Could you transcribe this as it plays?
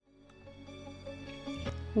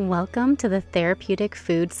Welcome to the Therapeutic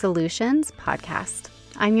Food Solutions podcast.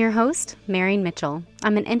 I'm your host, Mary Mitchell.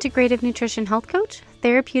 I'm an integrative nutrition health coach,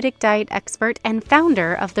 therapeutic diet expert, and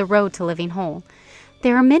founder of The Road to Living Whole.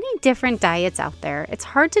 There are many different diets out there. It's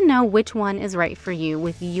hard to know which one is right for you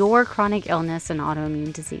with your chronic illness and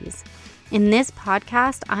autoimmune disease. In this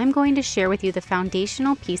podcast, I'm going to share with you the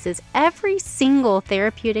foundational pieces every single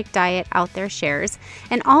therapeutic diet out there shares,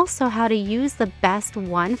 and also how to use the best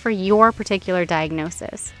one for your particular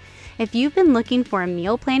diagnosis. If you've been looking for a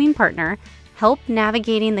meal planning partner, help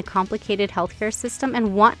navigating the complicated healthcare system,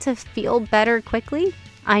 and want to feel better quickly,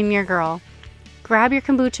 I'm your girl. Grab your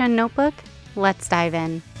kombucha and notebook. Let's dive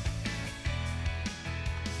in.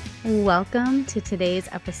 Welcome to today's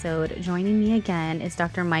episode. Joining me again is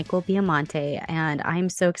Dr. Michael Biamonte, and I'm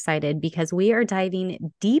so excited because we are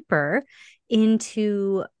diving deeper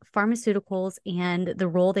into pharmaceuticals and the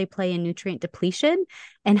role they play in nutrient depletion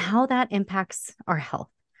and how that impacts our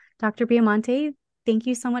health. Dr. Biamonte, thank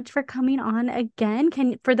you so much for coming on again.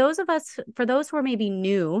 For those who are maybe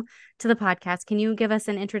new to the podcast, can you give us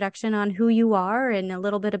an introduction on who you are and a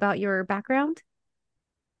little bit about your background?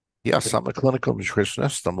 Yes, I'm a clinical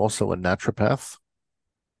nutritionist. I'm also a naturopath,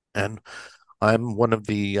 and I'm one of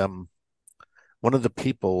the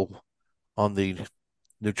people on the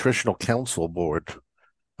nutritional council board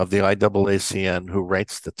of the IAACN who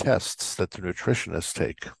writes the tests that the nutritionists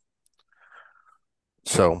take.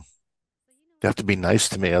 So you have to be nice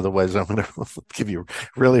to me, otherwise I'm going to give you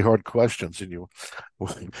really hard questions, and you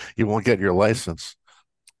won't get your license.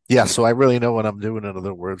 Yeah, so I really know what I'm doing, in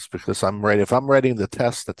other words, because I'm right. If I'm writing the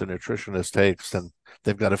test that the nutritionist takes, then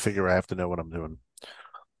they've got to figure I have to know what I'm doing.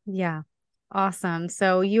 Yeah, awesome.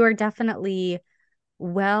 So you are definitely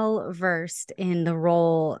well versed in the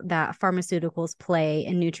role that pharmaceuticals play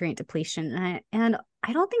in nutrient depletion. And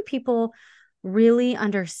I don't think people really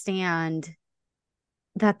understand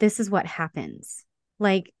that this is what happens.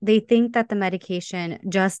 Like they think that the medication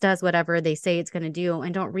just does whatever they say it's going to do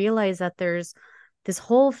and don't realize that there's this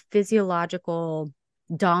whole physiological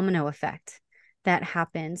domino effect that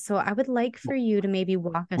happens. So I would like for you to maybe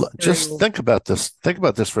walk us Just through. think about this. Think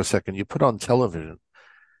about this for a second. You put on television,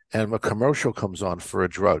 and a commercial comes on for a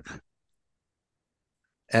drug,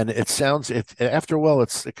 and it after a while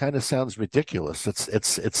it kind of sounds ridiculous.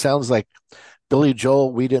 It sounds like Billy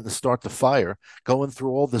Joel, "We Didn't Start the Fire," going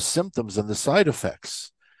through all the symptoms and the side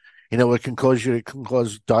effects. It can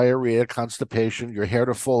cause diarrhea, constipation, your hair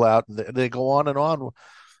to fall out, and they go on and on.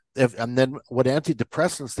 And then with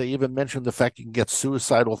antidepressants, they even mention the fact you can get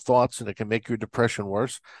suicidal thoughts and it can make your depression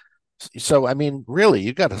worse. So, I mean, really,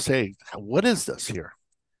 you got to say, what is this here?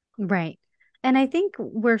 Right. And I think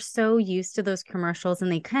we're so used to those commercials and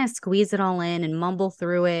they kind of squeeze it all in and mumble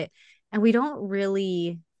through it. And we don't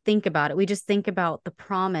really think about it. We just think about the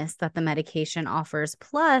promise that the medication offers.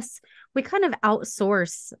 Plus, we kind of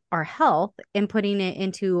outsource our health and putting it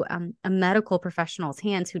into a medical professional's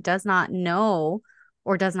hands who does not know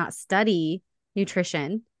or does not study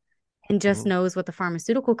nutrition and just Mhm. knows what the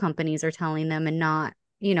pharmaceutical companies are telling them and not,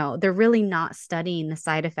 they're really not studying the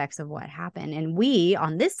side effects of what happened. And we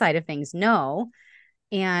on this side of things know,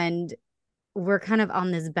 and we're kind of on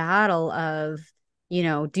this battle of,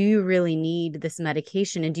 do you really need this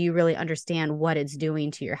medication and do you really understand what it's doing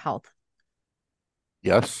to your health?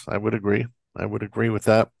 Yes, I would agree. I would agree with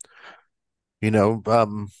that. You know,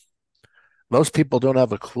 um, Most people don't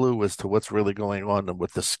have a clue as to what's really going on. And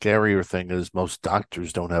what the scarier thing is, most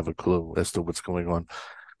doctors don't have a clue as to what's going on.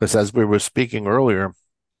 Because as we were speaking earlier,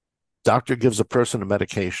 doctor gives a person a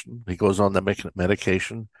medication. He goes on the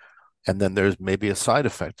medication, and then there's maybe a side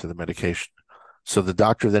effect to the medication. So the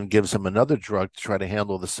doctor then gives him another drug to try to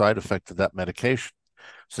handle the side effect of that medication.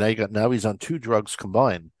 So now he's on two drugs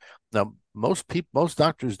combined. Now most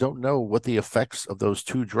doctors don't know what the effects of those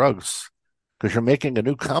two drugs, because you're making a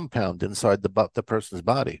new compound inside the person's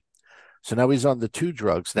body. So now he's on the two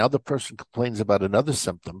drugs. Now the person complains about another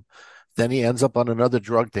symptom. Then he ends up on another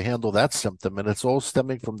drug to handle that symptom. And it's all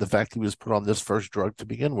stemming from the fact he was put on this first drug to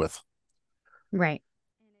begin with, Right.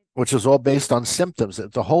 which is all based on symptoms.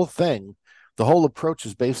 The whole approach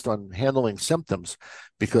is based on handling symptoms,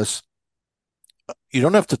 because you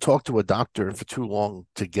don't have to talk to a doctor for too long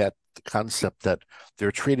to get the concept that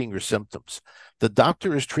they're treating your symptoms. The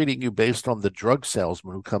doctor is treating you based on the drug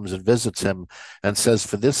salesman who comes and visits him and says,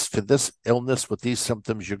 for this illness with these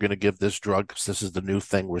symptoms, you're going to give this drug because this is the new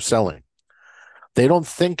thing we're selling. They don't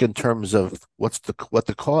think in terms of what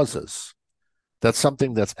the cause is. That's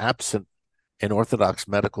something that's absent in orthodox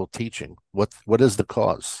medical teaching. What is the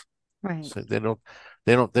cause? Right. So they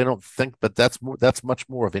don't think, but that's much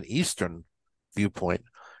more of an Eastern viewpoint,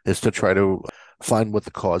 is to try to find what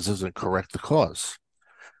the cause is and correct the cause.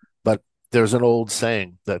 there's an old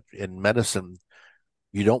saying that in medicine,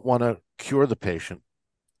 you don't want to cure the patient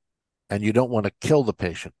and you don't want to kill the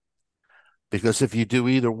patient because if you do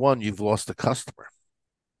either one, you've lost a customer.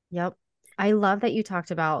 Yep. I love that you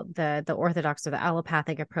talked about the orthodox or the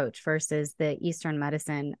allopathic approach versus the Eastern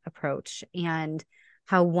medicine approach, and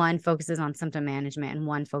how one focuses on symptom management and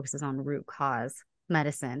one focuses on root cause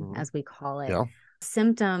medicine, Mm-hmm. as we call it. Yeah.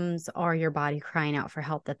 Symptoms are your body crying out for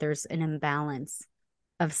help, that there's an imbalance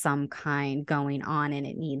of some kind going on and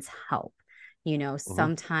it needs help. Mm-hmm.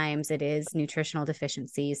 Sometimes it is nutritional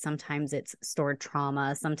deficiencies, sometimes it's stored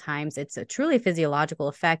trauma, sometimes it's a truly physiological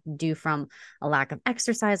effect due from a lack of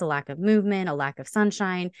exercise, a lack of movement, a lack of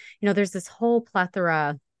sunshine. There's this whole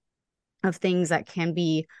plethora of things that can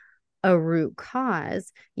be a root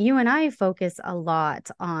cause. You and I focus a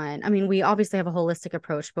lot on, I mean, we obviously have a holistic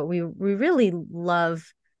approach, but we really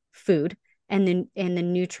love food and the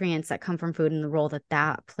nutrients that come from food and the role that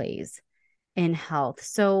that plays in health.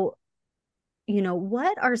 So,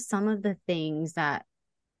 what are some of the things that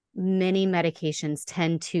many medications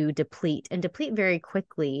tend to deplete and deplete very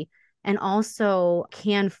quickly? And also,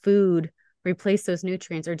 can food replace those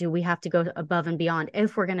nutrients, or do we have to go above and beyond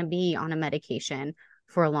if we're going to be on a medication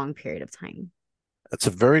for a long period of time? That's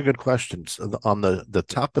a very good question. So on the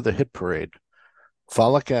top of the hit parade,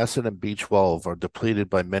 folic acid and B12 are depleted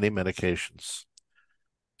by many medications,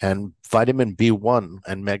 and vitamin B1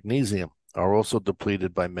 and magnesium are also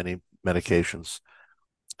depleted by many medications.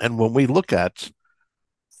 And when we look at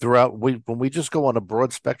when we just go on a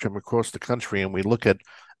broad spectrum across the country and we look at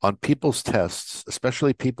on people's tests,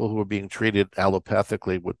 especially people who are being treated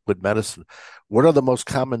allopathically with medicine, what are the most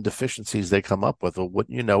common deficiencies they come up with? Well,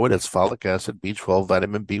 wouldn't you know it? It's folic acid, B12,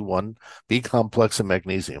 vitamin B1, B complex, and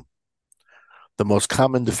magnesium. The most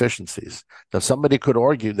common deficiencies. Now, somebody could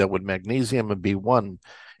argue that with magnesium and B1,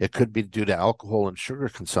 it could be due to alcohol and sugar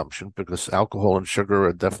consumption because alcohol and sugar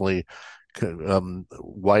are definitely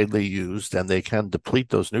widely used and they can deplete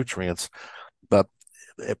those nutrients. But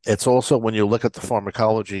it's also when you look at the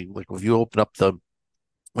pharmacology, like if you open up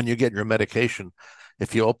when you get your medication,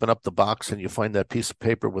 if you open up the box and you find that piece of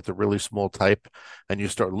paper with a really small type and you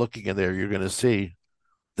start looking in there, you're going to see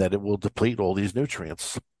that it will deplete all these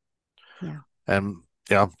nutrients. Yeah. And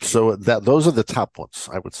yeah, so those are the top ones,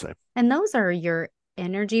 I would say. And those are your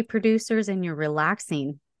energy producers and your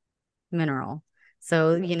relaxing mineral.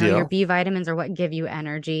 So, your Yeah. B vitamins are what give you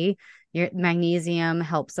energy. Your magnesium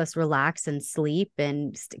helps us relax and sleep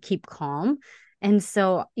and keep calm. And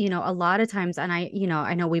so, a lot of times, and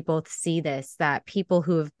I know we both see this, that people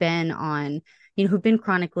who have been on, who've been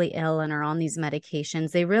chronically ill and are on these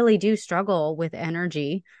medications, they really do struggle with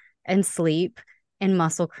energy and sleep and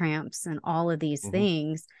muscle cramps and all of these Mhm.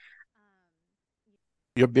 things.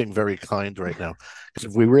 You're being very kind right now.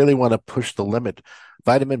 Because if we really want to push the limit,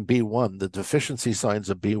 vitamin B1, the deficiency signs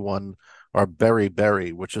of B1 are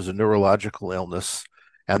beriberi, which is a neurological illness.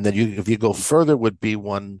 And then if you go further with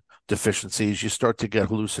B1 deficiencies, you start to get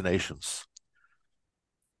hallucinations.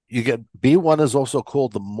 You get B1 is also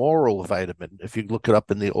called the moral vitamin if you look it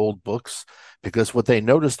up in the old books, because what they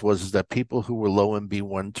noticed was is that people who were low in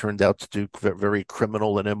B1 turned out to do very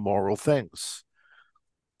criminal and immoral things.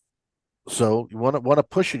 So you want to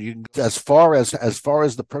push it. You as far as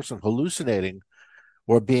the person hallucinating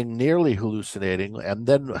or being nearly hallucinating, and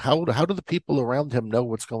then how do the people around him know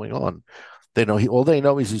what's going on? They know all they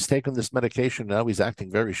know is he's taking this medication now. He's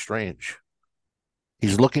acting very strange.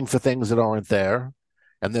 He's looking for things that aren't there,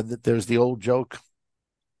 and then there's the old joke.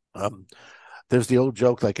 Um, there's the old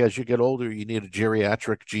joke like as you get older, you need a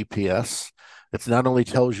geriatric GPS. It not only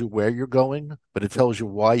tells you where you're going, but it tells you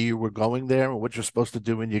why you were going there and what you're supposed to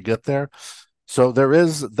do when you get there. So there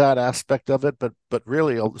is that aspect of it, but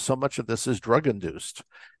really so much of this is drug induced.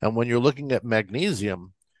 And when you're looking at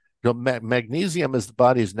magnesium, magnesium is the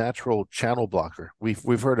body's natural channel blocker.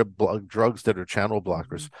 We've heard of drugs that are channel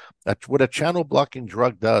blockers. Mhm. What a channel blocking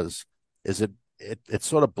drug does is it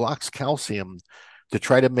sort of blocks calcium to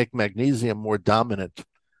try to make magnesium more dominant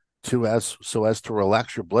so as to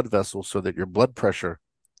relax your blood vessels so that your blood pressure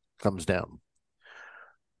comes down.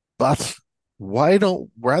 But why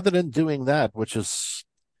don't rather than doing that, which is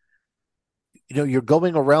you're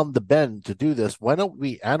going around the bend to do this. Why don't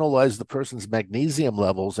we analyze the person's magnesium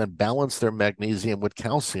levels and balance their magnesium with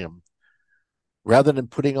calcium rather than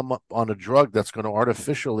putting them up on a drug that's going to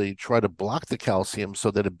artificially try to block the calcium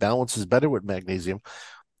so that it balances better with magnesium?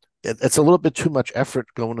 It's a little bit too much effort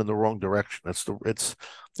going in the wrong direction. It's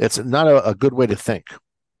not a good way to think.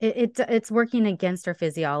 It's working against our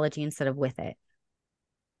physiology instead of with it.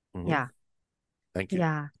 Mm-hmm. Yeah. Thank you.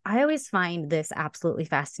 Yeah. I always find this absolutely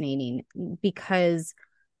fascinating because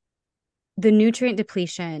the nutrient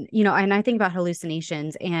depletion, and I think about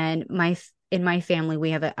hallucinations, and in my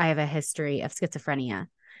family, I have a history of schizophrenia.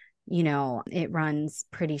 It runs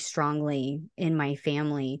pretty strongly in my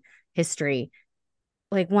family history.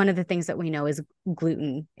 Like, one of the things that we know is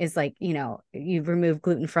gluten is, like, you remove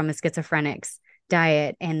gluten from a schizophrenic's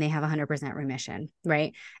diet and they have 100% remission,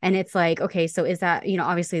 right? And it's like, okay, so is that,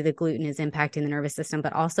 obviously the gluten is impacting the nervous system,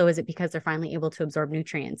 but also is it because they're finally able to absorb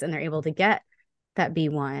nutrients and they're able to get that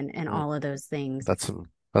B1 and Mm. all of those things? That's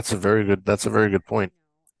a very good point.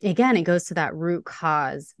 Again, it goes to that root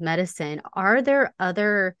cause medicine. Are there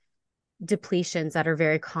other depletions that are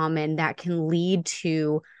very common that can lead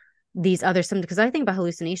to these other symptoms? Because I think about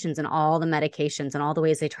hallucinations and all the medications and all the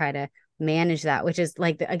ways they try to manage that, which is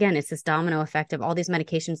like, again, it's this domino effect of all these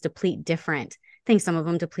medications deplete different things. Some of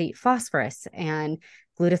them deplete phosphorus and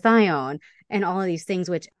glutathione and all of these things,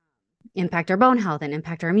 which impact our bone health and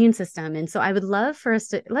impact our immune system. And so I would love for us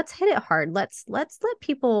to, let's hit it hard. Let's let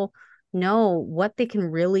people know what they can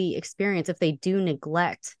really experience if they do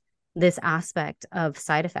neglect this aspect of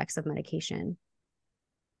side effects of medication.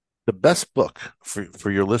 The best book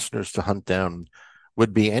for your listeners to hunt down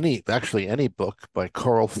would be any book by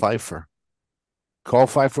Carl Pfeiffer. Carl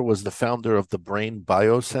Pfeiffer was the founder of the Brain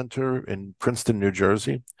Biocenter in Princeton, New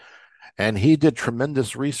Jersey, and he did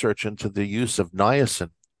tremendous research into the use of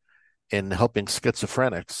niacin in helping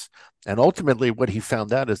schizophrenics. And ultimately, what he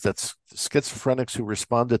found out is that schizophrenics who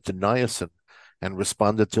responded to niacin and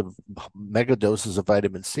responded to mega doses of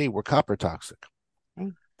vitamin C were copper toxic.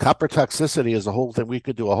 Okay. Copper toxicity is a whole thing. We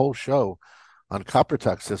could do a whole show on copper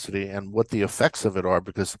toxicity and what the effects of it are,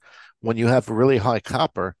 because when you have really high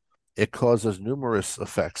copper, it causes numerous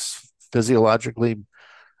effects physiologically,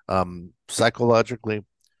 psychologically,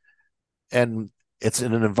 and it's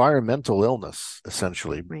an environmental illness,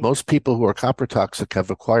 essentially. Right. Most people who are copper toxic have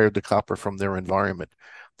acquired the copper from their environment.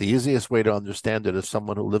 The easiest way to understand it is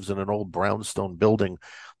someone who lives in an old brownstone building.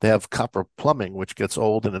 They have copper plumbing, which gets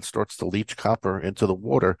old and it starts to leach copper into the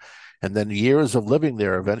water. And then years of living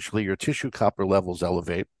there, eventually your tissue copper levels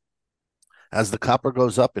elevate. As the copper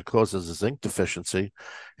goes up, it causes a zinc deficiency.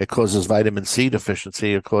 It causes vitamin C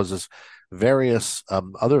deficiency. It causes various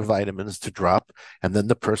other vitamins to drop. And then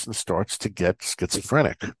the person starts to get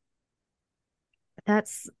schizophrenic.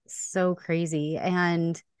 That's so crazy.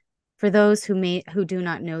 And for those who do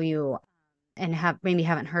not know you and have maybe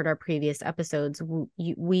haven't heard our previous episodes,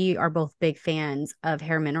 we are both big fans of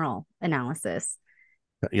hair mineral analysis.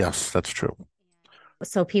 Yes, that's true.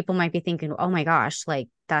 So people might be thinking, "Oh my gosh, like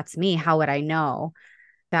that's me. How would I know?"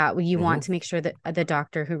 That you Mm-hmm. want to make sure that the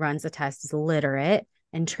doctor who runs the test is literate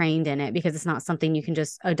and trained in it, because it's not something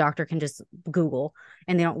a doctor can just Google,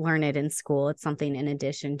 and they don't learn it in school. It's something in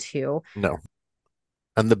addition to. No.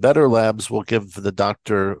 And the better labs will give the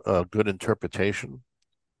doctor a good interpretation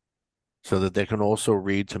so that they can also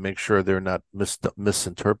read to make sure they're not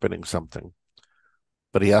misinterpreting something.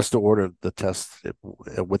 But he has to order the test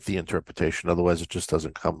with the interpretation. Otherwise, it just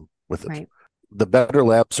doesn't come with it. Right. The better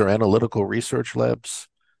labs are analytical research labs.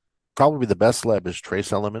 Probably the best lab is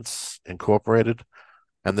Trace Elements Incorporated.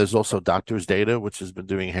 And there's also Doctor's Data, which has been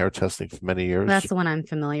doing hair testing for many years. That's the one I'm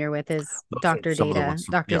familiar with, is Those are Doctor some of the Data. ones.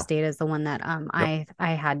 Yeah. Doctor's Data is the one that Yep. I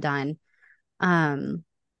had done. Um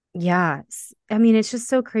yeah, I mean, it's just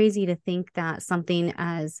so crazy to think that something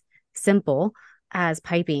as simple as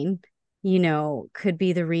piping, could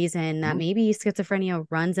be the reason that Mm-hmm. maybe schizophrenia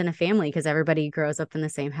runs in a family because everybody grows up in the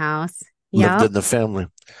same house. Lived Yep. in the family.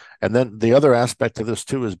 And then the other aspect of this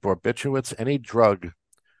too is barbiturates. Any drug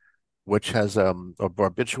which has a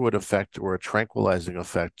barbiturate effect or a tranquilizing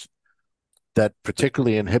effect that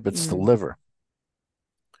particularly inhibits the Mm, liver.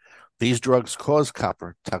 These drugs cause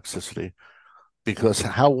copper toxicity because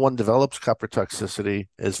how one develops copper toxicity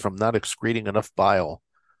is from not excreting enough bile.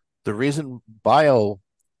 The reason bile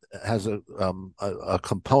has a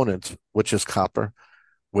component which is copper,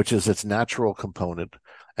 which is its natural component,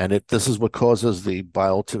 and this is what causes the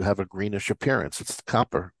bile to have a greenish appearance. It's the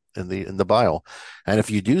copper in the bile, and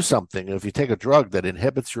if you do something, if you take a drug that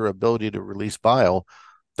inhibits your ability to release bile,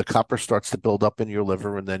 the copper starts to build up in your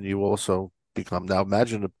liver, and then you also become. Now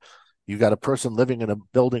imagine you got a person living in a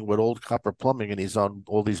building with old copper plumbing, and he's on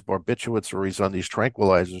all these barbiturates or he's on these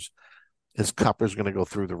tranquilizers. His copper is going to go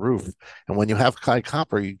through the roof. And when you have high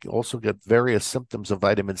copper, you also get various symptoms of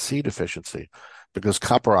vitamin C deficiency because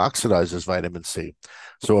copper oxidizes vitamin C.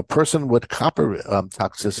 So a person with copper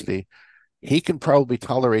toxicity, he can probably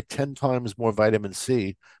tolerate 10 times more vitamin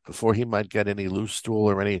C before he might get any loose stool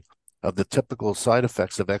or any of the typical side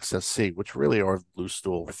effects of excess C, which really are loose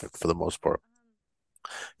stool for the most part.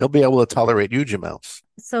 He'll be able to tolerate huge amounts.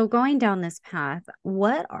 So going down this path,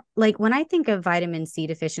 like when I think of vitamin C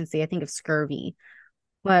deficiency, I think of scurvy.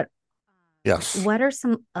 But Yes. what are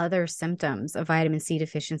some other symptoms of vitamin C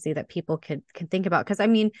deficiency that people can think about? Because I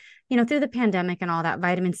mean, through the pandemic and all that,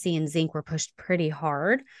 vitamin C and zinc were pushed pretty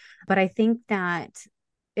hard. But I think that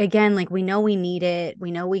again, like we know we need it, we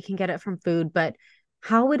know we can get it from food, but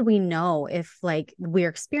how would we know if like we're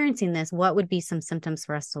experiencing this? What would be some symptoms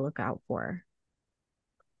for us to look out for?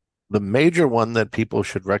 The major one that people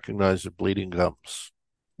should recognize are bleeding gums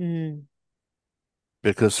Mm,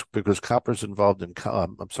 because copper's involved in,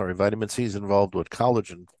 I'm sorry, vitamin C is involved with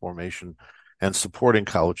collagen formation and supporting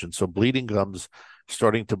collagen. So bleeding gums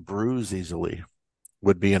starting to bruise easily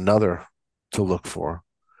would be another to look for.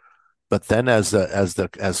 But then as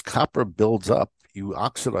copper builds up, you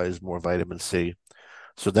oxidize more vitamin C.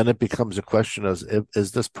 So then it becomes a question of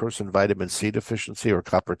is this person vitamin C deficiency or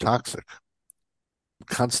copper toxic?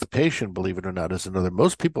 Constipation, believe it or not, is another.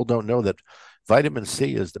 Most people don't know that vitamin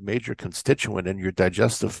C is the major constituent in your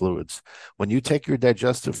digestive fluids. When you take your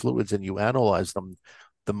digestive fluids and you analyze them,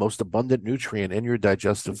 the most abundant nutrient in your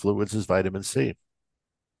digestive fluids is vitamin C.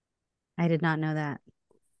 I did not know that.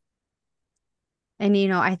 And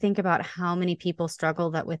I think about how many people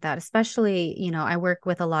struggle that with that, especially, I work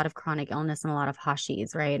with a lot of chronic illness and a lot of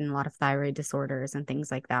Hashis, right? And a lot of thyroid disorders and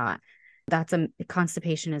things like that. That's a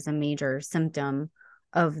constipation is a major symptom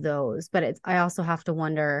of those. But I also have to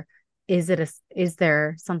wonder, is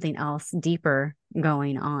there something else deeper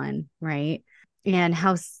going on, right? And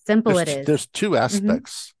how simple it is. There's two Mm-hmm.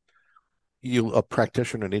 aspects a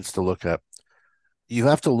practitioner needs to look at. You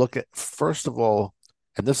have to look at, first of all,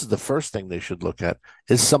 and this is the first thing they should look at,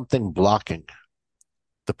 is something blocking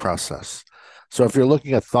the process. So if you're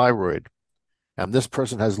looking at thyroid and this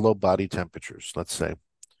person has low body temperatures, let's say,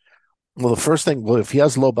 well, the first thing, well, if he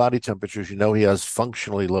has low body temperatures, you know he has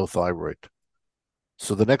functionally low thyroid.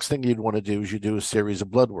 So the next thing you'd want to do is you do a series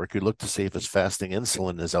of blood work. You look to see if his fasting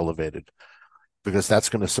insulin is elevated because that's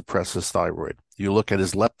going to suppress his thyroid. You look at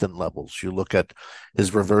his leptin levels. You look at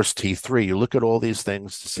his reverse T3. You look at all these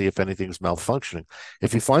things to see if anything's malfunctioning.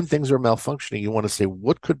 If you find things are malfunctioning, you want to say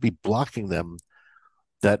what could be blocking them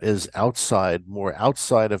that is more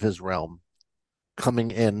outside of his realm coming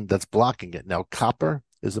in that's blocking it. Now, copper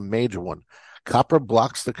is a major one. Copper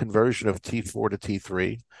blocks the conversion of T4 to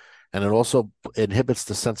T3, and it also inhibits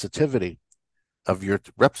the sensitivity of your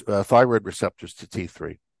thyroid receptors to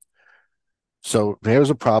T3. So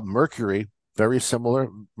there's a problem. Mercury, very similar.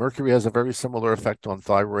 Mercury has a very similar effect on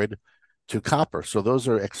thyroid to copper. So those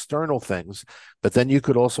are external things. But then you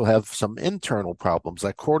could also have some internal problems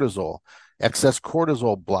like cortisol. Excess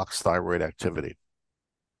cortisol blocks thyroid activity.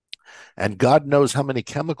 And God knows how many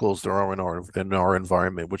chemicals there are in our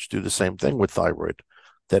environment which do the same thing with thyroid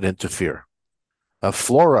that interfere.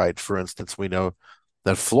 Fluoride, for instance, we know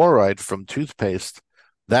that fluoride from toothpaste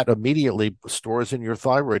that immediately stores in your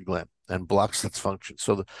thyroid gland and blocks its function.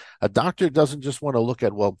 So a doctor doesn't just want to look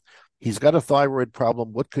at, well, he's got a thyroid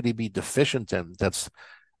problem. What could he be deficient in that's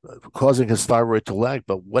causing his thyroid to lag?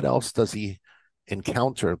 But what else does he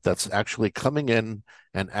encounter that's actually coming in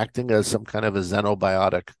and acting as some kind of a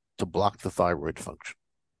xenobiotic to block the thyroid function?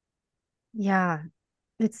 Yeah,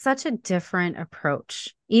 it's such a different approach,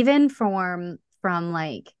 even from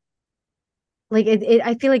I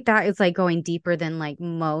feel like that is like going deeper than like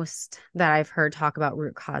most that I've heard talk about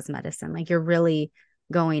root cause medicine. Like you're really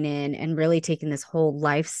going in and really taking this whole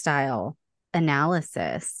lifestyle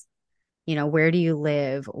analysis. Where do you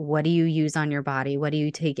live? What do you use on your body? What do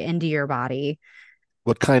you take into your body?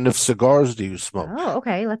 What kind of cigars do you smoke? Oh,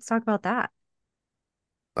 okay. Let's talk about that.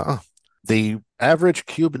 Uh, the average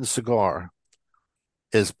Cuban cigar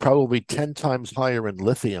is probably 10 times higher in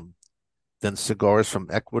lithium than cigars from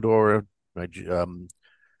Ecuador, um,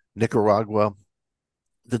 Nicaragua,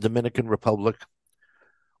 the Dominican Republic.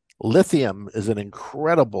 Lithium is an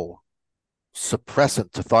incredible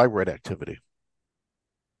suppressant to thyroid activity.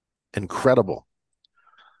 Incredible.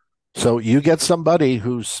 So you get somebody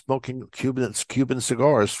who's smoking Cuban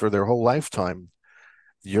cigars for their whole lifetime,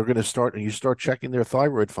 you're going to start and you start checking their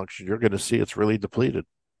thyroid function, you're going to see it's really depleted.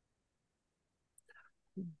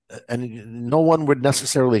 And no one would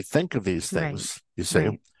necessarily think of these Right. things, you see.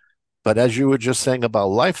 Right. But as you were just saying about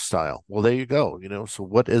lifestyle, well, there you go. So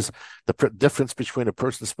what is the difference between a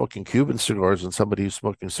person smoking Cuban cigars and somebody who's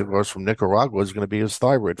smoking cigars from Nicaragua is going to be his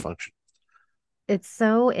thyroid function. It's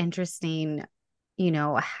so interesting,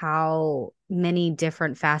 how many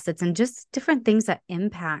different facets and just different things that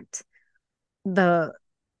impact the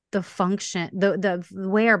the function, the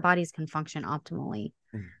way our bodies can function optimally,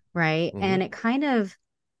 right? Mm-hmm.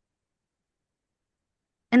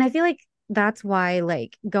 And I feel like that's why,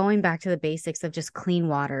 like, going back to the basics of just clean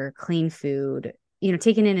water, clean food,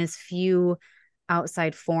 taking in as few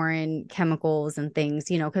outside foreign chemicals and things,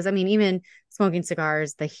 because I mean, even smoking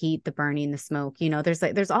cigars, the heat, the burning, the smoke,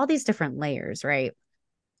 there's all these different layers, right?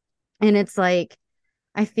 And it's like,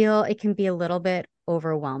 I feel it can be a little bit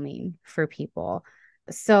overwhelming for people.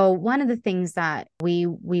 So one of the things that we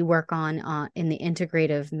work on in the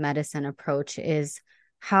integrative medicine approach is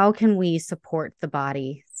how can we support the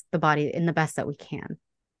body in the best that we can,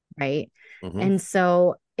 right? Hmm. And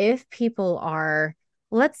so if people are,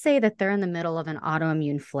 let's say that they're in the middle of an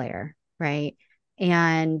autoimmune flare, right?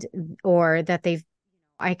 And or that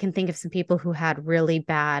I can think of some people who had really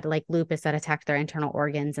bad, like lupus that attacked their internal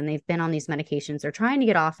organs, and they've been on these medications. They're trying to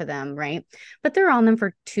get off of them, right? But they're on them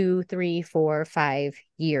for 2, 3, 4, 5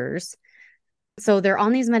 years. So they're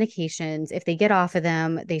on these medications. If they get off of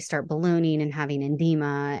them, they start ballooning and having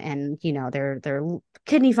edema, and their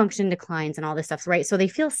kidney function declines and all this stuff, right? So they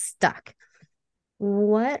feel stuck.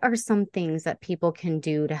 What are some things that people can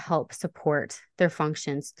do to help support their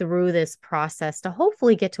functions through this process to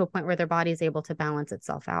hopefully get to a point where their body is able to balance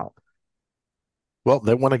itself out? Well,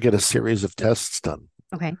 they want to get a series of tests done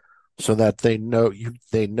Okay. so that they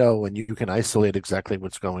know and you can isolate exactly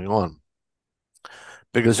what's going on.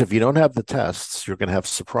 Because if you don't have the tests, you're going to have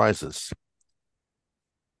surprises.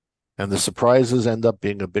 And the surprises end up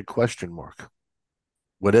being a big question mark.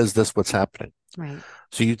 What is this? What's happening? Right.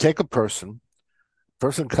 So you take a person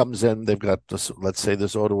comes in, they've got this, let's say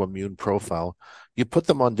this autoimmune profile. You put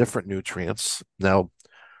them on different nutrients. Now,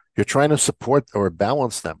 you're trying to support or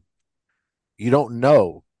balance them. You don't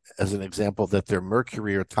know, as an example, that they're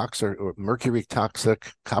mercury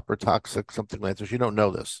toxic, copper toxic, something like this. You don't know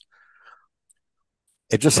this.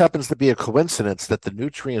 It just happens to be a coincidence that the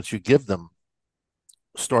nutrients you give them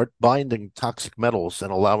start binding toxic metals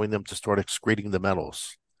and allowing them to start excreting the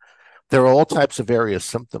metals. There are all types of various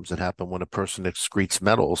symptoms that happen when a person excretes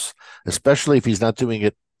metals, especially if he's not doing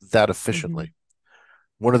it that Mm-hmm. efficiently.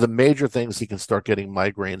 One of the major things, he can start getting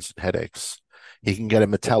migraines and headaches. He can get a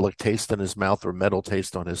metallic taste in his mouth or metal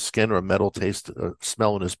taste on his skin or a metal taste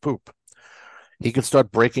smell in his poop. He can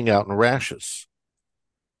start breaking out in rashes.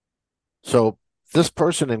 So this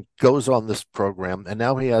person goes on this program and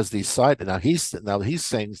now he has these side now he's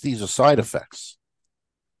saying these are side effects.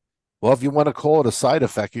 Well, if you want to call it a side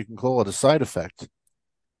effect, you can call it a side effect.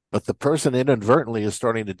 But the person inadvertently is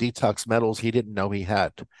starting to detox metals he didn't know he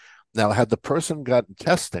had. Now, had the person gotten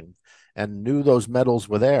testing and knew those metals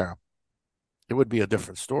were there, it would be a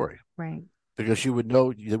different story Right. because you would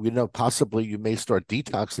know possibly you may start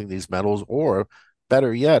detoxing these metals, or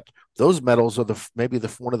better yet, those metals are maybe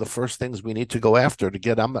one of the first things we need to go after to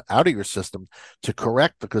get them out of your system to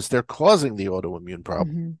correct because they're causing the autoimmune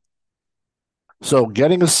problem. Mm-hmm. So,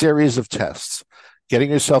 getting a series of tests, getting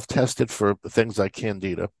yourself tested for things like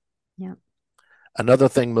candida. Yeah. Another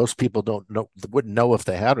thing most people don't know, wouldn't know if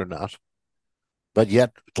they had or not, but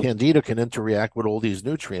yet candida can interact with all these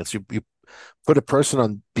nutrients. You put a person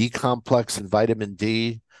on B complex and vitamin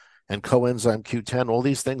D and coenzyme Q10, all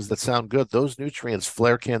these things that sound good, those nutrients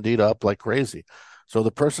flare candida up like crazy. So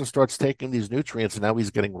the person starts taking these nutrients and now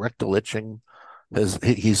he's getting rectal itching.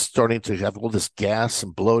 He's starting to have all this gas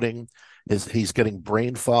and bloating. He's getting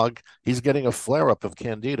brain fog. He's getting a flare up of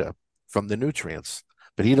candida from the nutrients,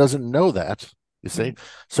 but he doesn't know that. You see, Right.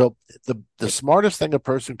 so the smartest thing a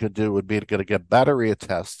person could do would be to get battery of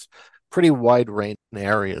tests, pretty wide range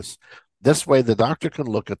areas. This way, the doctor can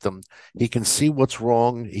look at them. He can see what's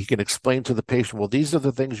wrong. He can explain to the patient, well, these are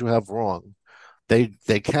the things you have wrong.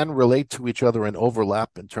 They can relate to each other and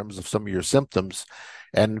overlap in terms of some of your symptoms.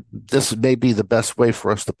 And this may be the best way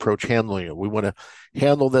for us to approach handling it. We want to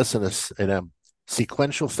handle this in a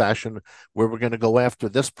sequential fashion where we're going to go after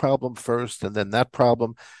this problem first and then that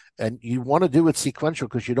problem. And you want to do it sequential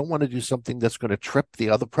because you don't want to do something that's going to trip the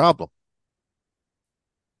other problem.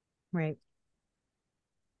 Right.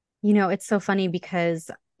 It's so funny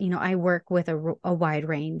because, I work with a wide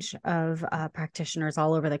range of practitioners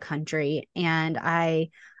all over the country, and I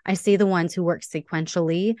see the ones who work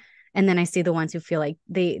sequentially, and then I see the ones who feel like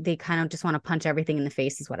they kind of just want to punch everything in the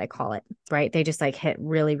face, is what I call it, right? They just like hit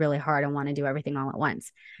really, really hard and want to do everything all at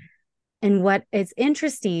once. And what is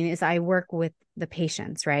interesting is I work with the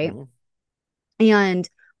patients, right? Mm-hmm. And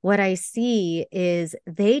what I see is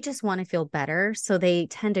they just want to feel better. So they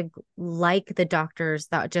tend to like the doctors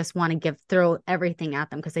that just want to throw everything at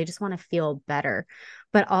them because they just want to feel better.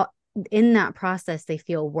 But in that process, they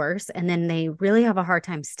feel worse. And then they really have a hard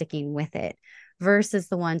time sticking with it versus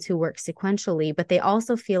the ones who work sequentially. But they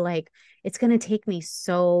also feel like it's going to take me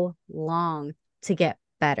so long to get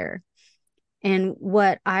better. And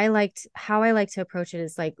how I like to approach it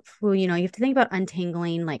is like, well, you have to think about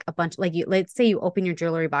untangling like a bunch, like let's say you open your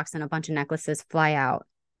jewelry box and a bunch of necklaces fly out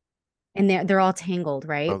and they're all tangled, Oh,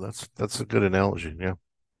 right? that's a good analogy. Yeah.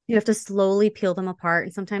 You have to slowly peel them apart,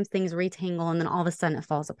 and sometimes things retangle and then all of a sudden it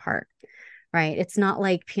falls apart, right? It's not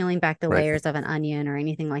like peeling back the Right. layers of an onion or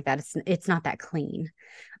anything like that. It's not that clean.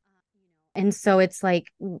 And so it's like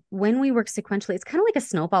when we work sequentially, it's kind of like a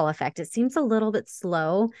snowball effect. It seems a little bit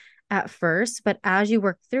slow at first, but as you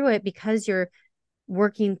work through it, because you're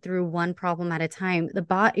working through one problem at a time, the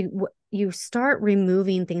body you start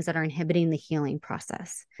removing things that are inhibiting the healing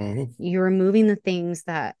process. Hmm. You're removing the things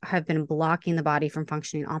that have been blocking the body from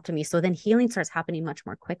functioning optimally. So then healing starts happening much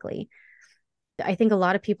more quickly. I think a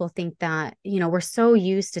lot of people think that, we're so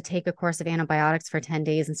used to take a course of antibiotics for 10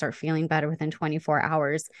 days and start feeling better within 24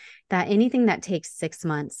 hours that anything that takes 6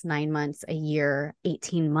 months, 9 months, a year,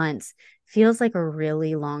 18 months feels like a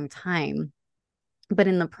really long time. But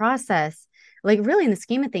in the process, like really in the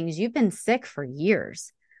scheme of things, you've been sick for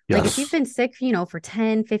years. Like if you've Yes. been sick, for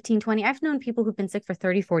 10, 15, 20, I've known people who've been sick for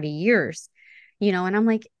 30, 40 years, and I'm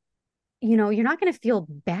like, you're not going to feel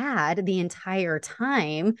bad the entire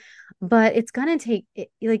time, but it's going to take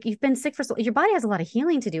like you've been sick for so your body has a lot of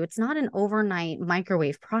healing to do. It's not an overnight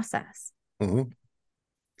microwave process. Hmm.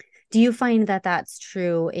 Do you find that that's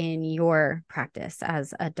true in your practice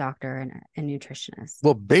as a doctor and a nutritionist?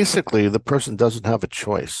 Well, basically, the person doesn't have a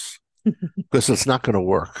choice because it's not going to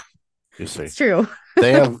work. You see, It's true.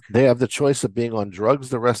 they have the choice of being on drugs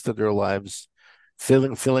the rest of their lives,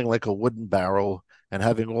 feeling like a wooden barrel and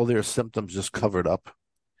having all their symptoms just covered up,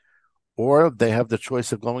 or they have the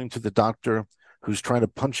choice of going to the doctor who's trying to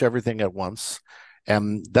punch everything at once.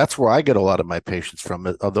 And that's where I get a lot of my patients from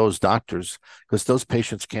are those doctors, because those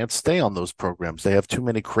patients can't stay on those programs. They have too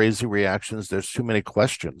many crazy reactions. There's too many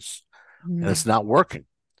questions, and Mm, it's not working.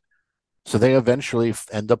 So they eventually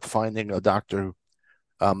end up finding a doctor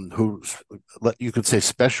who you could say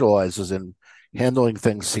specializes in handling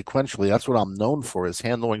things sequentially. That's what I'm known for, is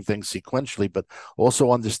handling things sequentially, but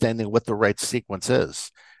also understanding what the right sequence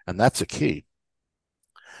is. And that's a key.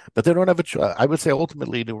 But they don't have a choice. I would say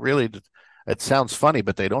ultimately, to really, it sounds funny,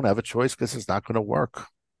 but they don't have a choice because it's not going to work.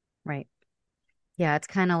 right. Yeah, it's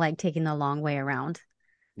kind of like taking the long way around.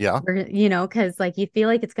 Yeah. Because like you feel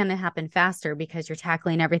like it's going to happen faster because you're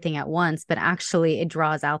tackling everything at once, but actually it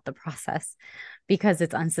draws out the process because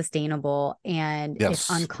it's unsustainable and it's Yes.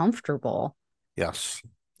 uncomfortable. Yes.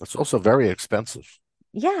 It's also very expensive.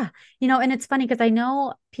 Yeah. And it's funny because I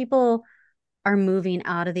know people are moving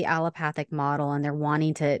out of the allopathic model and they're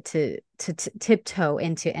wanting to tiptoe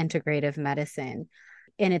into integrative medicine.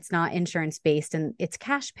 And it's not insurance based and it's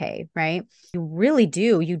cash pay, right? You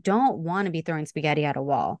don't want to be throwing spaghetti at a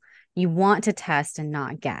wall. You want to test and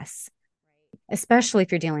not guess, especially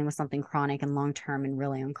if you're dealing with something chronic and long term and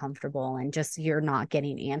really uncomfortable and just you're not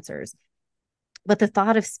getting answers. But the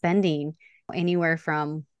thought of spending anywhere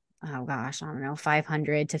from, oh gosh, I don't know,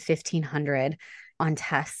 500 to 1500 on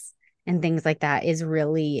tests and things like that is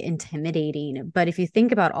really intimidating. But if you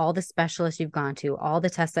think about all the specialists you've gone to, all the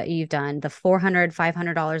tests that you've done, the $400,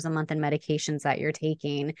 $500 a month in medications that you're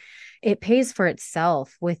taking, it pays for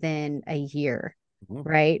itself within a year. Mhm.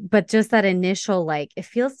 Right. But just that initial, like, it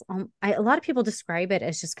feels, a lot of people describe it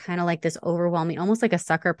as just kind of like this overwhelming, almost like a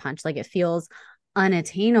sucker punch. Like it feels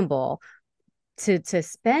unattainable to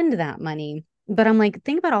spend that money. But I'm like,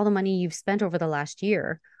 think about all the money you've spent over the last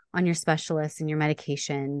year on your specialists and your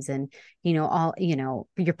medications and all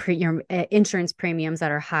your insurance premiums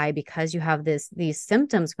that are high because you have these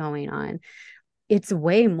symptoms going on. It's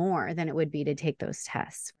way more than it would be to take those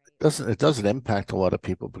tests. It doesn't impact a lot of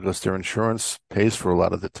people because their insurance pays for a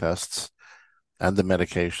lot of the tests and the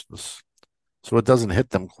medications. So it doesn't hit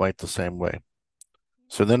them quite the same way.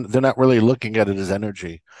 So then they're not really looking at it as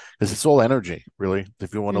energy, because it's all energy, really,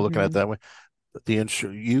 if you want to look at it Mm-hmm. that way.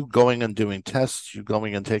 You going and doing tests, you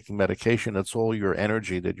going and taking medication, it's all your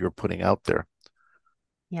energy that you're putting out there.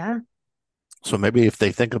 Yeah. So maybe if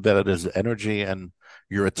they think about it as energy and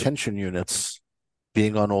your attention units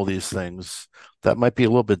being on all these things, that might be a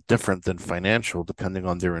little bit different than financial, depending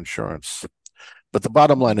on their insurance. But the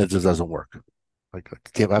bottom line is it doesn't work. Like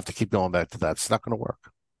I have to keep going back to that. It's not going to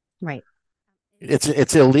work. Right.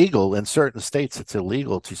 It's illegal in certain states. It's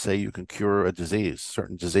illegal to say you can cure a disease,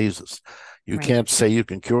 certain diseases. You Right. can't say you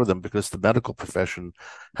can cure them because the medical profession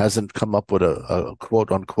hasn't come up with a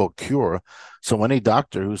quote unquote cure. So any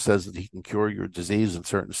doctor who says that he can cure your disease in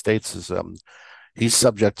certain states is he's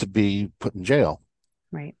subject to be put in jail.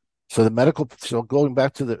 Right. So going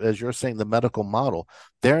back to as you're saying, the medical model,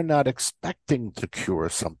 they're not expecting to cure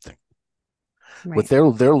something. What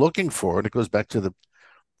Right. they're looking for, and it goes back to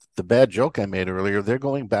the bad joke I made earlier, they're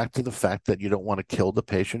going back to the fact that you don't want to kill the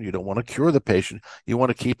patient. You don't want to cure the patient. You want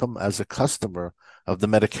to keep him as a customer of the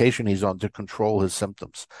medication he's on to control his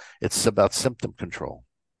symptoms. It's about symptom control.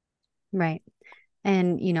 Right.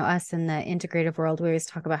 And, us in the integrative world, we always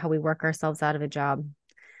talk about how we work ourselves out of a job.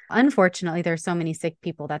 Unfortunately, there's so many sick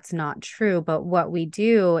people that's not true. But what we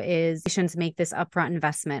do is patients make this upfront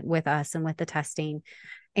investment with us and with the testing,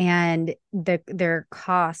 and their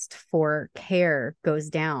cost for care goes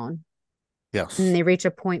down. And Yes. they reach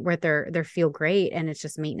a point where they feel great and it's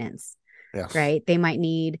just maintenance, Yes. right? They might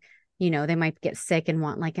need, they might get sick and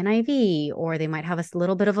want like an IV, or they might have a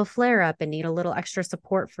little bit of a flare up and need a little extra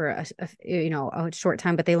support for a short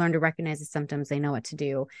time, but they learn to recognize the symptoms, they know what to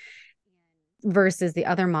do. Versus the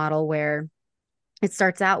other model where it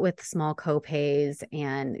starts out with small copays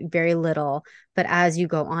and very little, but as you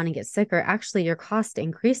go on and get sicker, actually your cost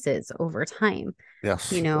increases over time.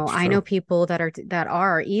 Yes. That's I know true. people that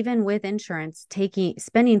are even with insurance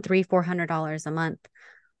spending $300-400 a month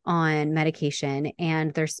on medication,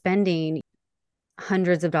 and they're spending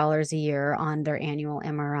hundreds of dollars a year on their annual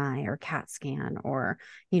MRI or CAT scan or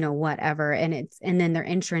whatever, and then their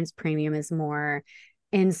insurance premium is more.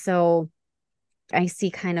 And so I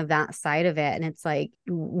see kind of that side of it. And it's like,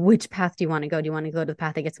 which path do you want to go? Do you want to go to the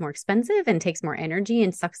path that gets more expensive and takes more energy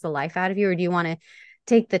and sucks the life out of you? Or do you want to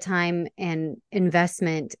take the time and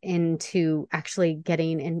investment into actually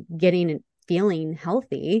getting and feeling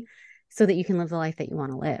healthy so that you can live the life that you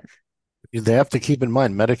want to live? They have to keep in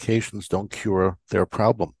mind medications don't cure their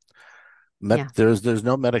problem. Yeah. There's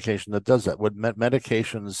no medication that does that. What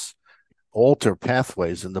medications alter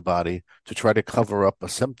pathways in the body to try to cover up a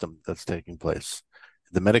symptom that's taking place.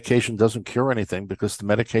 The medication doesn't cure anything because the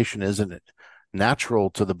medication isn't natural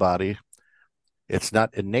to the body. It's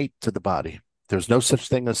not innate to the body. There's no such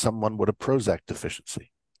thing as someone with a Prozac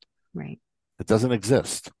deficiency. Right. It doesn't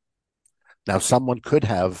exist. Now, someone could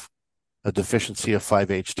have a deficiency of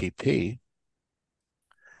 5-HTP,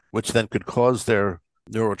 which then could cause their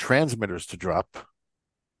neurotransmitters to drop.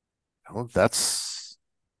 Well,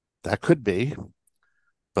 that could be,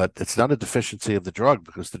 but it's not a deficiency of the drug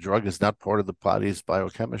because the drug is not part of the body's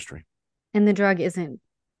biochemistry. And the drug isn't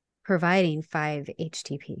providing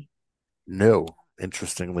 5-HTP. No,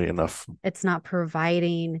 interestingly enough. It's not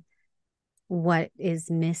providing what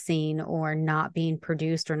is missing or not being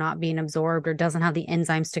produced or not being absorbed or doesn't have the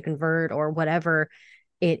enzymes to convert or whatever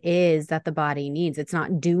it is that the body needs. It's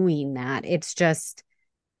not doing that. It's just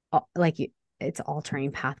like it's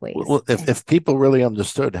altering pathways. Well, if people really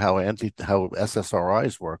understood how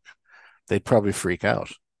SSRIs work, they'd probably freak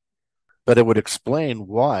out. But it would explain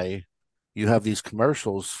why you have these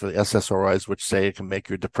commercials for the SSRIs, which say it can make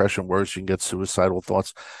your depression worse, you can get suicidal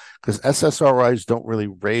thoughts, because SSRIs don't really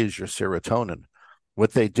raise your serotonin.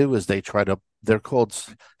 What they do is they're called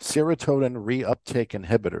serotonin reuptake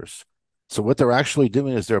inhibitors. So what they're actually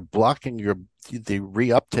doing is they're blocking the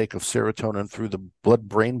reuptake of serotonin through the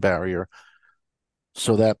blood-brain barrier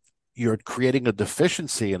so that you're creating a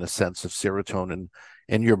deficiency in a sense of serotonin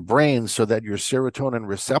in your brain so that your serotonin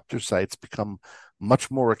receptor sites become much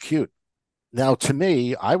more acute. Now, to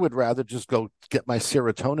me, I would rather just go get my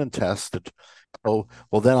serotonin tested. Oh,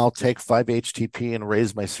 well, then I'll take 5-HTP and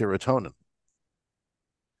raise my serotonin.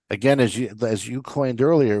 Again, as you coined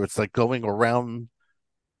earlier, it's like going around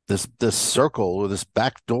this circle or this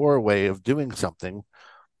back door way of doing something.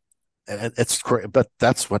 And but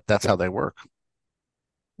that's how they work.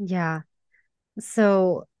 Yeah.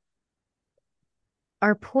 So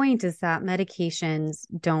our point is that medications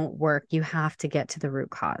don't work. You have to get to the root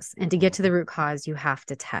cause. And to get to the root cause, you have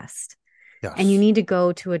to test. And you Yes. need to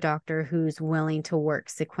go to a doctor who's willing to work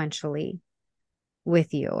sequentially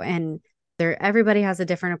with you. And everybody has a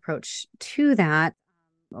different approach to that.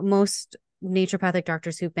 Most naturopathic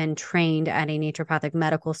doctors who've been trained at a naturopathic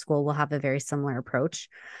medical school will have a very similar approach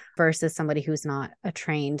versus somebody who's not a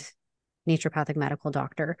trained naturopathic medical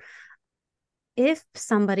doctor. If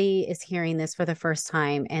somebody is hearing this for the first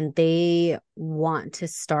time and they want to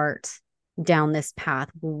start down this path,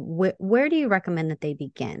 where do you recommend that they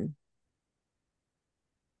begin?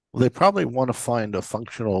 Well, they probably want to find a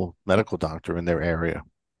functional medical doctor in their area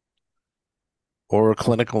or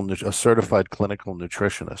a certified clinical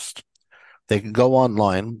nutritionist. They can go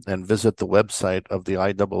online and visit the website of the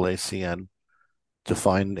IAACN to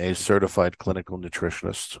find a certified clinical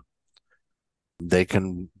nutritionist. They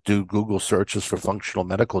can do Google searches for functional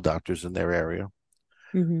medical doctors in their area.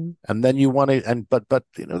 Mm-hmm. And then you want to, but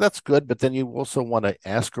that's good. But then you also want to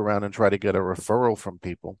ask around and try to get a referral from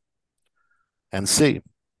people and see,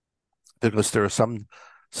 because there are some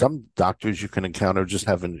doctors you can encounter just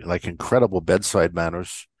having like incredible bedside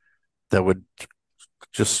manners that would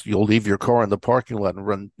just you'll leave your car in the parking lot and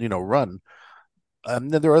run. Then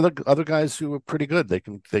there are other guys who are pretty good. They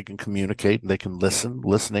can communicate and they can listen.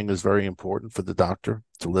 Listening is very important for the doctor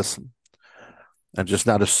to listen and just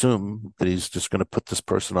not assume that he's just going to put this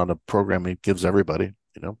person on a program he gives everybody.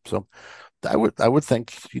 So I would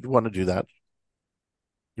think you'd want to do that.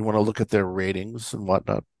 You want to look at their ratings and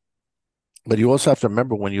whatnot. But you also have to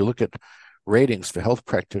remember when you look at ratings for health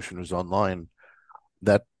practitioners online,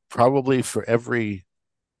 that probably for every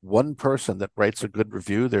one person that writes a good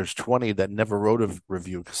review, there's 20 that never wrote a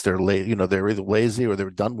review because they're either lazy or they're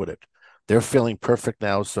done with it. They're feeling perfect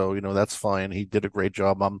now, so that's fine. He did a great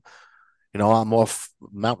job. I'm off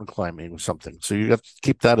mountain climbing or something. So you have to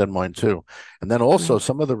keep that in mind too. And then also Right.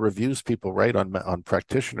 some of the reviews people write on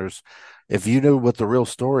practitioners, if you knew what the real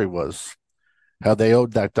story was, how they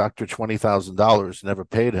owed that doctor $20,000, never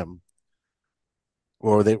paid him,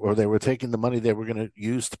 or they were taking the money they were going to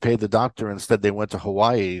use to pay the doctor. Instead, they went to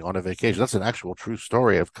Hawaii on a vacation. That's an actual true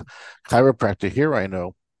story of chiropractor here. I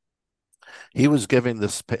know he was giving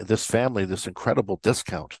this family this incredible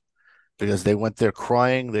discount because they went there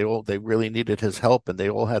crying. They really needed his help, and they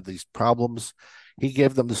all had these problems. He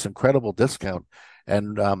gave them this incredible discount,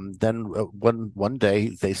 and then one day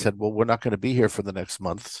they said, "Well, we're not going to be here for the next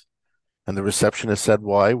month." And the receptionist said,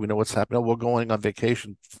 "Why? We know what's happening. Oh, we're going on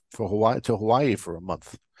vacation for Hawaii for a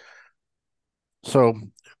month." So,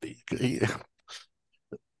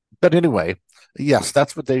 but anyway, yes,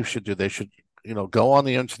 that's what they should do. They should, go on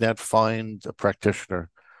the internet, find a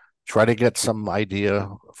practitioner, try to get some idea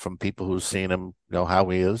from people who've seen him, how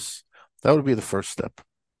he is. That would be the first step.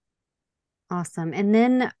 Awesome. And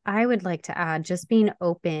then I would like to add just being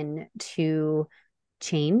open to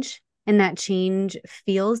change. And that change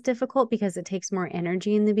feels difficult because it takes more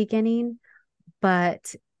energy in the beginning,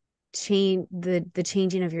 but change the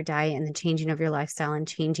changing of your diet and the changing of your lifestyle and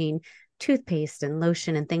changing toothpaste and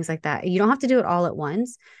lotion and things like that. You don't have to do it all at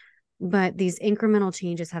once, but these incremental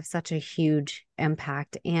changes have such a huge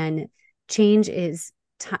impact. And change is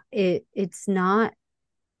it's not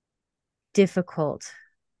difficult,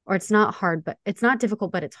 or it's not hard, but it's not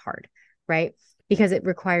difficult, but it's hard, right? Because it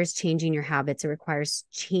requires changing your habits. It requires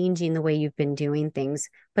changing the way you've been doing things,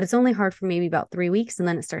 but it's only hard for maybe about 3 weeks and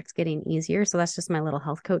then it starts getting easier. So that's just my little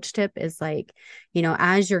health coach tip is like,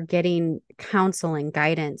 as you're getting counsel and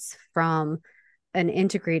guidance from an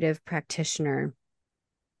integrative practitioner,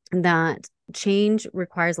 that change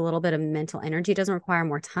requires a little bit of mental energy. It doesn't require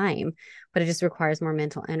more time, but it just requires more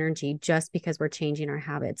mental energy just because we're changing our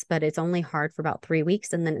habits. But it's only hard for about 3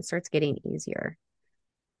 weeks and then it starts getting easier.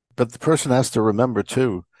 But the person has to remember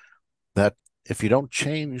too that if you don't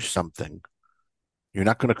change something, you're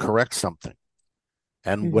not going to correct something.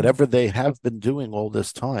 And Mm-hmm. whatever they have been doing all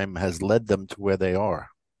this time has led them to where they are.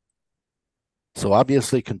 So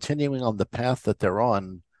obviously, continuing on the path that they're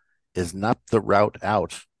on is not the route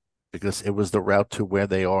out because it was the route to where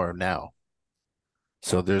they are now.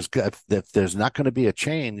 So if there's not going to be a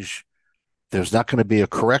change, there's not going to be a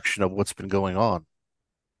correction of what's been going on.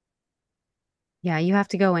 Yeah, you have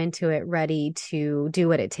to go into it ready to do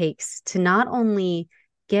what it takes to not only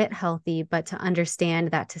get healthy, but to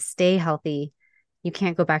understand that to stay healthy, you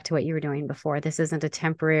can't go back to what you were doing before. This isn't a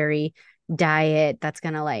temporary diet that's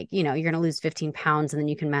going to you're going to lose 15 pounds and then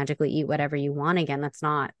you can magically eat whatever you want again.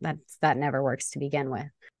 That never works to begin with.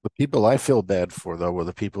 The people I feel bad for, though, are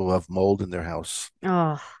the people who have mold in their house,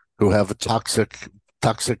 Oh, who have a toxic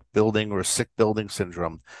building or sick building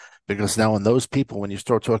syndrome. Because now in those people, when you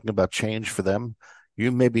start talking about change for them,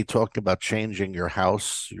 you may be talking about changing your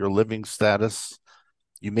house, your living status.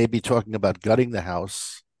 You may be talking about gutting the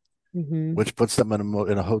house, hmm. which puts them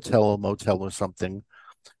in a hotel or motel or something,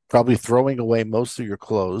 probably throwing away most of your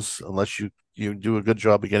clothes unless you do a good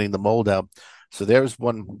job of getting the mold out. So there's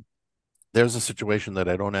a situation that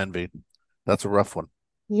I don't envy. That's a rough one.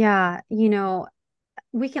 Yeah,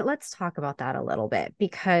 let's talk about that a little bit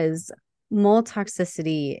because mold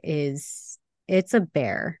toxicity it's a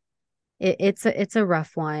bear. It's a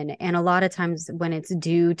rough one. And a lot of times when it's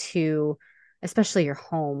due to, especially your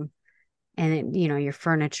home and your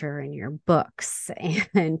furniture and your books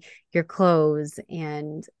and your clothes,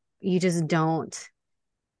 and you just don't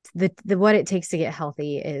the what it takes to get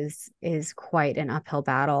healthy is quite an uphill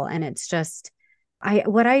battle. And it's just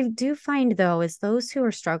what I do find though is those who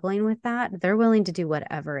are struggling with that, they're willing to do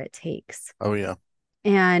whatever it takes. Oh yeah.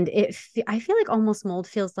 And I feel like almost mold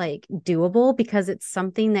feels like doable because it's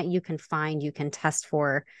something that you can find, you can test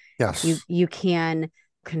for, you Yes. you can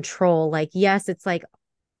control. Like, yes, it's like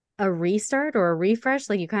a restart or a refresh.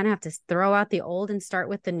 Like you kind of have to throw out the old and start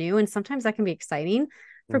with the new. And sometimes that can be exciting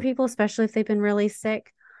for Mm. people, especially if they've been really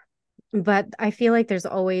sick. But I feel like there's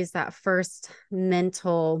always that first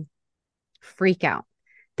mental freak out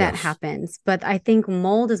that Yes. happens. But I think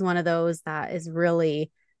mold is one of those that is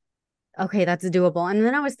really okay, that's doable. And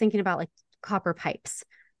then I was thinking about like copper pipes,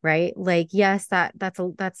 right? Like, yes, that's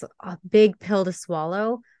a big pill to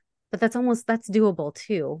swallow, but that's doable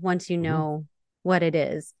too once you Hmm. know what it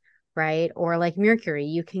is, right? Or like mercury,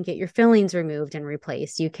 you can get your fillings removed and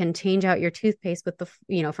replaced. You can change out your toothpaste with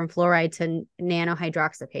from fluoride to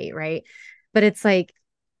nanohydroxypate, right? But it's like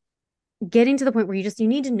getting to the point where you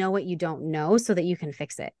need to know what you don't know so that you can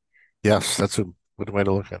fix it. Yes, that's a good way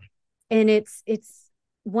to look at it. And it's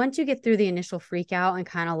once you get through the initial freak out and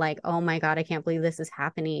kind of like, oh my God, I can't believe this is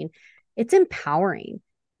happening, it's empowering,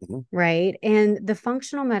 Hmm. right? And the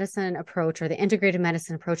functional medicine approach or the integrated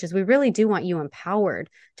medicine approach is we really do want you empowered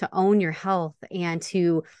to own your health and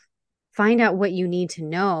to find out what you need to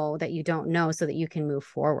know that you don't know so that you can move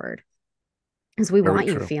forward. Because we Very want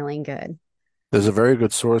you true. feeling good. There's a very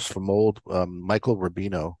good source for mold, Michael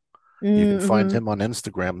Rubino. You can find Mm-hmm. him on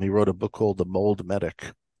Instagram. He wrote a book called The Mold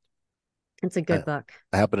Medic. It's a I, good book.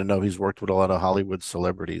 I happen to know he's worked with a lot of Hollywood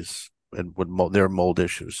celebrities and with their mold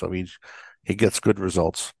issues, so he gets good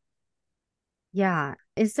results. Yeah.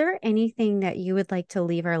 Is there anything that you would like to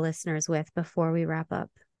leave our listeners with before we wrap up?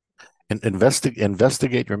 And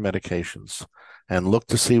investigate your medications and look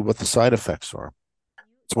to see what the side effects are.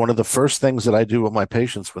 It's one of the first things that I do with my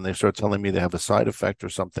patients when they start telling me they have a side effect or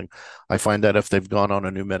something. I find out if they've gone on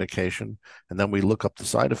a new medication, and then we look up the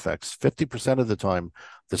side effects. 50% of the time,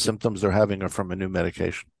 the symptoms they're having are from a new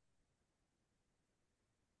medication.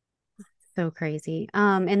 So crazy.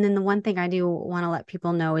 And then the one thing I do want to let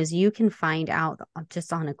people know is you can find out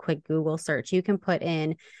just on a quick Google search. You can put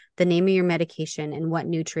in the name of your medication and what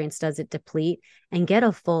nutrients does it deplete and get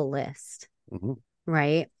a full list, Mm-hmm.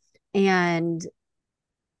 right? And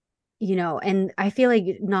and I feel like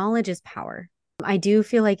knowledge is power. I do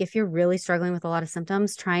feel like if you're really struggling with a lot of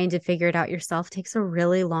symptoms, trying to figure it out yourself takes a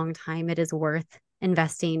really long time. It is worth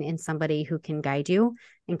investing in somebody who can guide you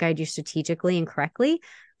and guide you strategically and correctly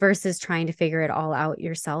versus trying to figure it all out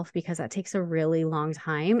yourself because that takes a really long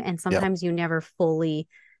time. And Yeah, sometimes you never fully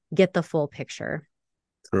get the full picture.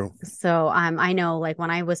 true. So I know like when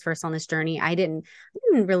I was first on this journey, I didn't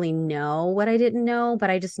really know what I didn't know, but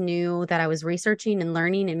I just knew that I was researching and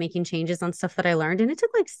learning and making changes on stuff that I learned. And it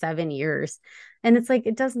took like 7 years. And it's like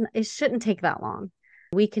it shouldn't take that long.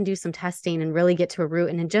 We can do some testing and really get to a root.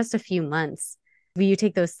 And in just a few months, you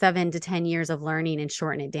take those 7 to 10 years of learning and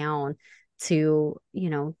shorten it down to,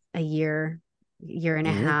 a year and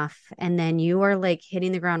a Hmm. half. And then you are like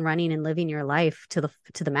hitting the ground running and living your life to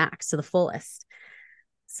the max, to the fullest.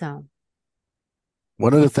 So,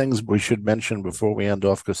 One of the things we should mention before we end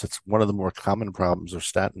off, because it's one of the more common problems, are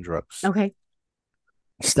statin drugs. okay.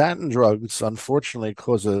 Statin drugs, unfortunately,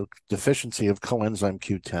 cause a deficiency of coenzyme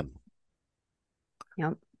Q10.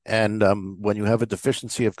 Yep. And when you have a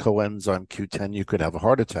deficiency of coenzyme Q10, you could have a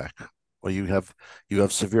heart attack, or you have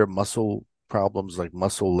severe muscle problems like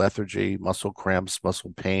muscle lethargy, muscle cramps,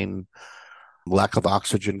 muscle pain, lack of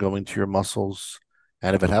oxygen going to your muscles.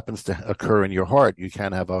 And if it happens to occur in your heart, you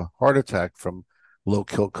can have a heart attack from low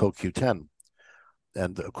kill CoQ10.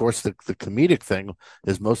 And of course, the comedic thing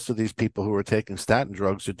is most of these people who are taking statin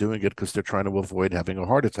drugs are doing it because they're trying to avoid having a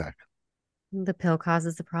heart attack. The pill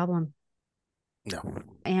causes the problem. No.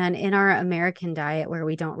 And in our American diet, where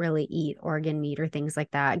we don't really eat organ meat or things like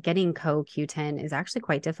that, getting CoQ10 is actually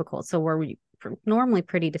quite difficult. So we're normally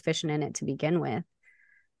pretty deficient in it to begin with.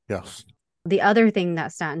 Yes. The other thing that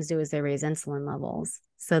statins do is they raise insulin levels.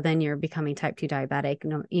 So then you're becoming type 2 diabetic,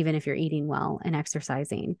 even if you're eating well and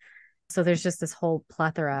exercising. So there's just this whole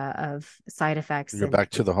plethora of side effects, You're and back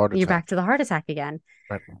to the heart you're attack. back to the heart attack again.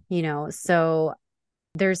 Right. So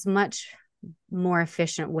there's much more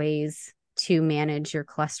efficient ways to manage your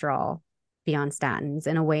cholesterol beyond statins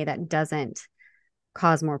in a way that doesn't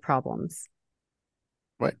cause more problems.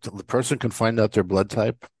 Right. So the person can find out their blood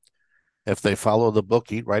type. If they follow the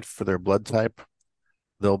book, eat right for their blood type,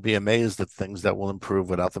 they'll be amazed at things that will improve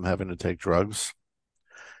without them having to take drugs.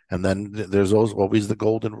 And then there's always the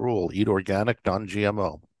golden rule: eat organic,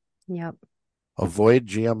 non-GMO. Yep. Avoid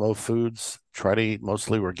GMO foods. Try to eat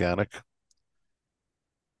mostly organic.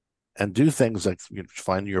 And do things like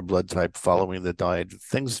find your blood type, following the diet,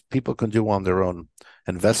 things people can do on their own.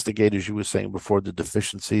 Investigate, as you were saying before, the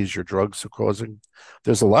deficiencies your drugs are causing.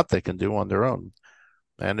 There's a lot they can do on their own,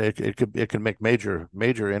 and it can make major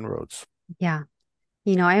inroads. Yeah.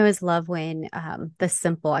 I always love when the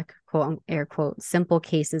simple, I could quote air quote, simple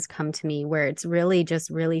cases come to me where it's really just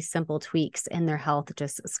really simple tweaks and their health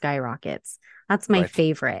just skyrockets. That's my Right.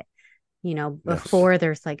 favorite, Yes. before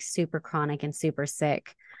there's like super chronic and super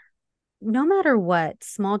sick. no matter what,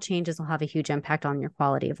 small changes will have a huge impact on your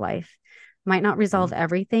quality of life. Might not resolve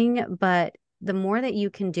everything, but the more that you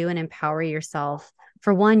can do and empower yourself,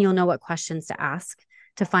 for one, you'll know what questions to ask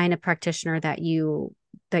to find a practitioner that you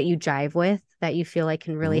jive with, that you feel like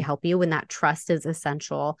can really Mm-hmm. help you, when that trust is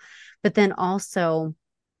essential. But then also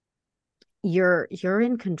you're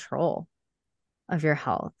in control of your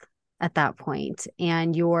health at that point,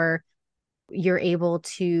 and you're able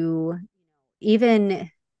to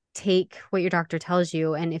even take what your doctor tells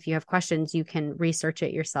you, and if you have questions you can research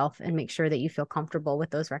it yourself and make sure that you feel comfortable with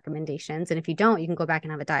those recommendations, and if you don't, you can go back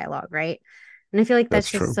and have a dialogue, right? And I feel like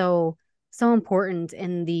That's that's just true. so important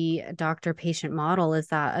in the doctor patient model, is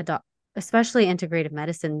that especially integrative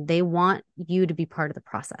medicine, they want you to be part of the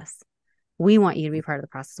process. We want you to be part of the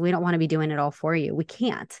process. We don't want to be doing it all for you. We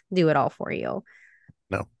can't do it all for you.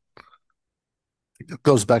 No, it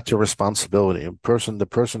goes back to responsibility. The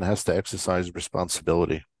person has to exercise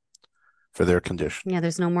responsibility for their condition. Yeah,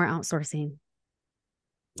 there's no more outsourcing.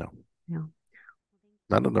 No, No.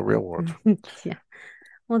 not in the real world. Yeah.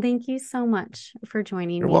 Well, thank you so much for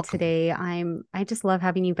joining You're me welcome. today. I just love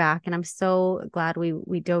having you back, and I'm so glad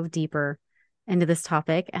we dove deeper into this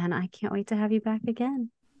topic, and I can't wait to have you back again.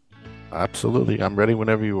 Absolutely. I'm ready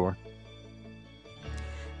whenever you are.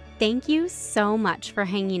 Thank you so much for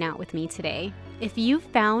hanging out with me today. If you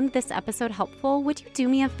found this episode helpful, would you do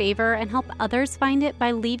me a favor and help others find it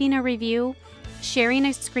by leaving a review, sharing a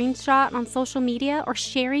screenshot on social media, or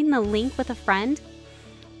sharing the link with a friend?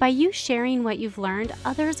 By you sharing what you've learned,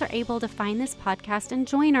 others are able to find this podcast and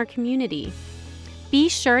join our community. Be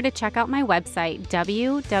sure to check out my website,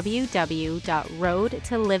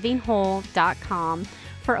 www.roadtolivingwhole.com,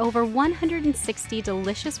 for over 160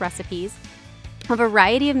 delicious recipes, a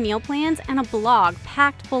variety of meal plans, and a blog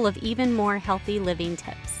packed full of even more healthy living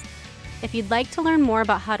tips. If you'd like to learn more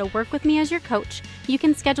about how to work with me as your coach, you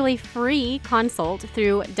can schedule a free consult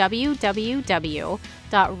through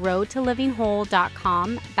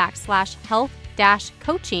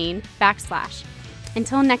www.roadtolivingwhole.com/health-coaching/.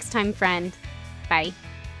 Until next time, friend. Bye.